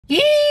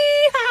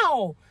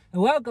Yeehaw!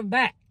 And welcome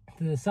back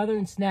to the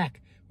Southern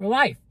Snack, where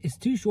life is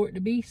too short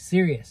to be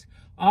serious.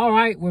 All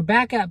right, we're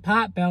back at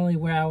Potbelly,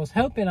 where I was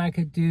hoping I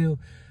could do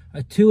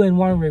a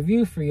 2-in-1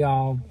 review for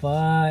y'all,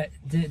 but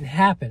didn't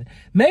happen.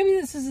 Maybe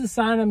this is a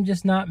sign I'm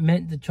just not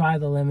meant to try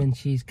the lemon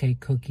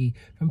cheesecake cookie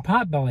from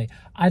Potbelly.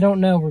 I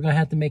don't know. We're going to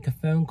have to make a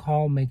phone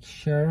call, make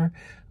sure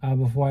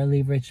before I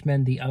leave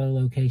Richmond the other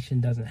location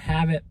doesn't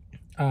have it.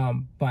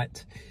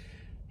 But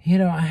you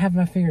know, I have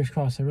my fingers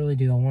crossed. I really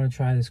do. I want to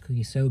try this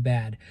cookie so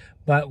bad.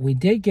 But we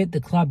did get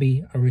the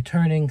Clubby, a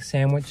returning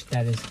sandwich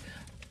that is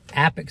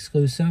app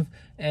exclusive.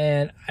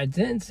 And I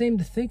didn't seem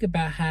to think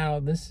about how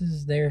this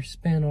is their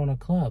spin on a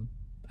club.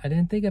 I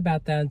didn't think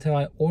about that until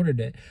I ordered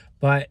it.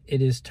 But it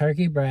is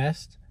turkey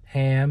breast,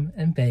 ham,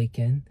 and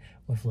bacon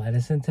with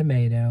lettuce and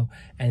tomato.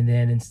 And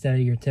then instead of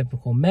your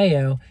typical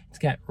mayo, it's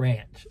got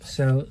ranch.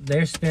 So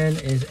their spin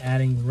is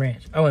adding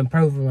ranch. Oh, and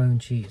provolone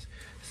cheese.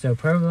 So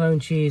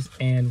provolone cheese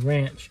and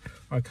ranch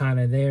are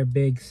kind of their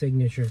big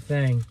signature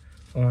thing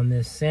on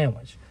this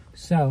sandwich.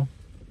 So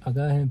I'll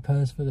go ahead and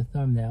pose for the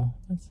thumbnail.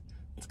 Let's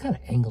kind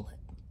of angle it.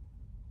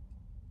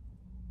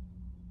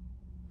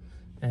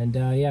 And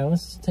yeah,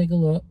 let's take a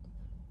look.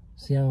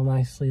 See how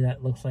nicely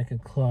that looks like a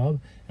club.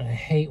 And I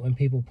hate when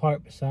people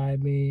park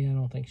beside me. I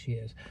don't think she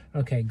is.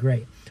 Okay,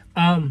 great.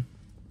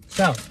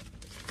 So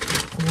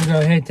we're gonna go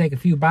ahead and take a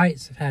few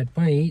bites. I've had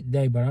plenty to eat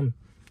today, but I'm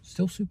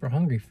still super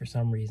hungry for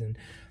some reason.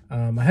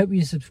 I hope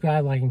you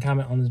subscribe, like, and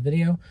comment on this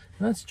video.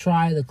 And let's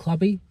try the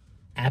Clubby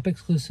app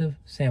exclusive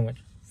sandwich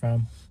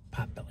from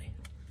Potbelly.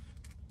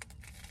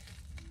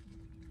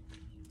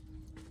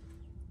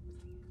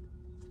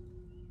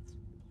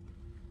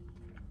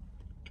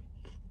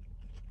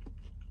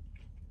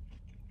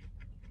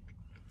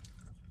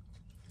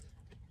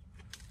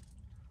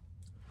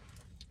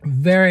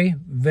 Very,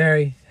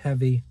 very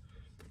heavy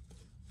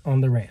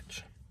on the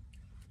ranch.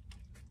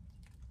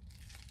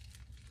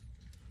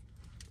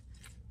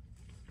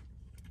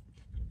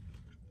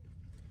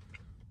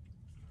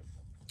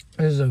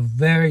 This is a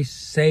very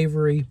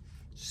savory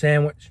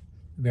sandwich,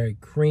 very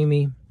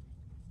creamy.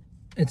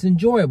 It's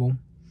enjoyable,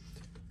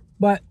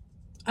 but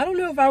I don't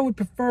know if I would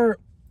prefer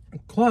a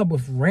club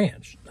with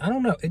ranch. I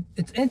don't know.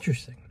 It's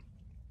interesting,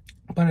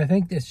 but I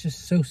think it's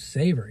just so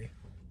savory.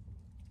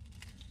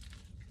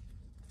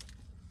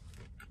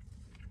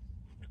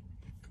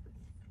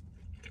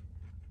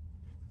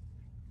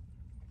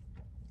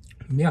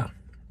 Yeah,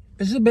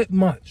 it's a bit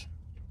much.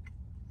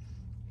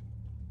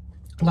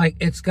 Like,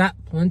 it's got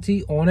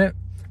plenty on it.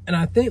 And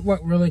I think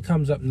what really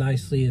comes up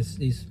nicely is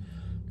these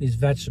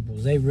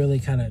vegetables. They really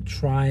kind of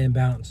try and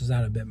balance us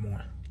out a bit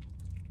more.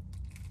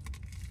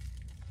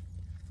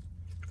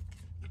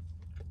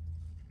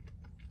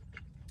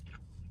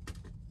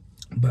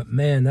 But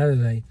man, that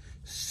is a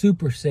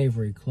super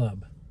savory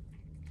club.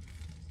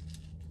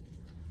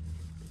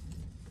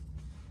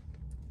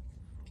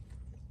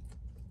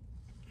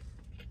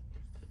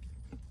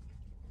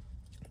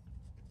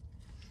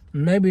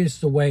 Maybe it's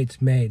the way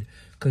it's made,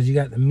 because you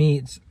got the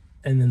meats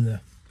and then the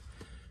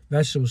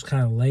vegetables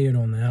kind of layered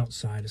on the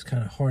outside. It's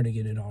kind of hard to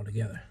get it all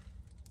together.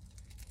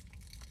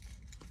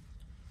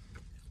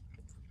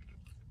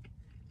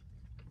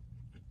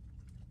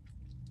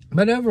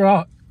 But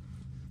overall,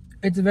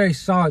 it's a very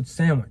solid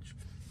sandwich.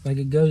 Like,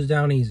 it goes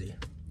down easy.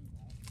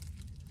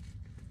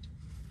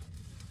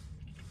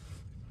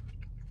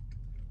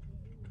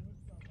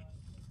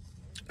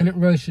 And it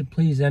really should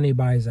please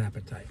anybody's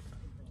appetite.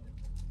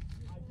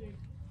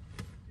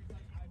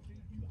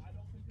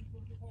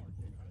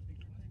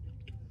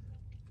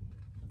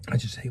 I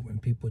just hate when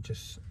people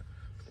just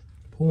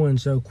pull in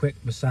so quick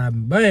beside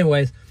me. But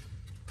anyways,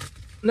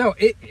 no,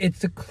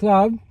 it's a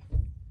club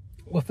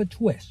with a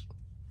twist.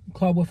 A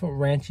club with a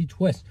ranchy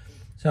twist.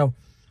 So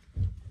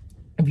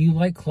if you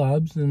like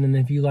clubs, and then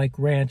if you like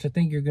ranch, I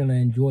think you're going to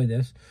enjoy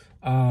this.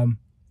 I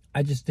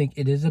just think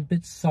it is a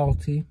bit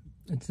salty.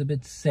 It's a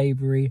bit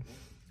savory.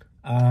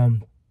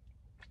 And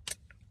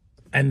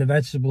the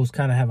vegetables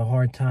kind of have a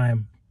hard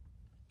time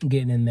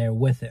getting in there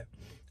with it.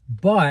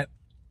 But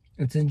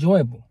it's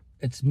enjoyable.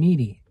 It's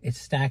meaty. It's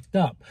stacked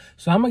up.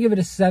 So I'm going to give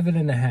it a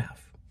 7.5.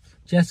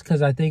 Just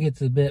because I think it's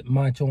a bit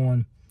much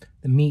on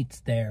the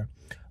meats there.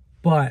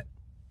 But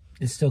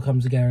it still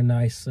comes together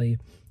nicely.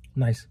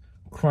 Nice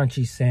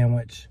crunchy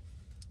sandwich.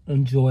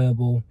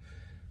 Enjoyable.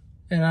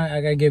 And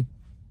I got to give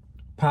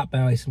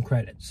Potbelly some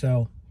credit.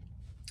 So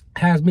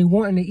has me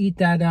wanting to eat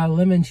that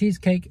lemon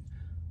cheesecake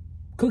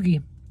cookie.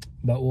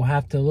 But we'll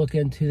have to look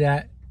into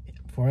that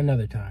for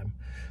another time.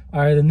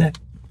 Other than that,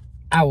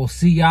 I will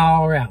see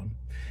y'all around.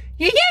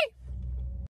 Yee-yee!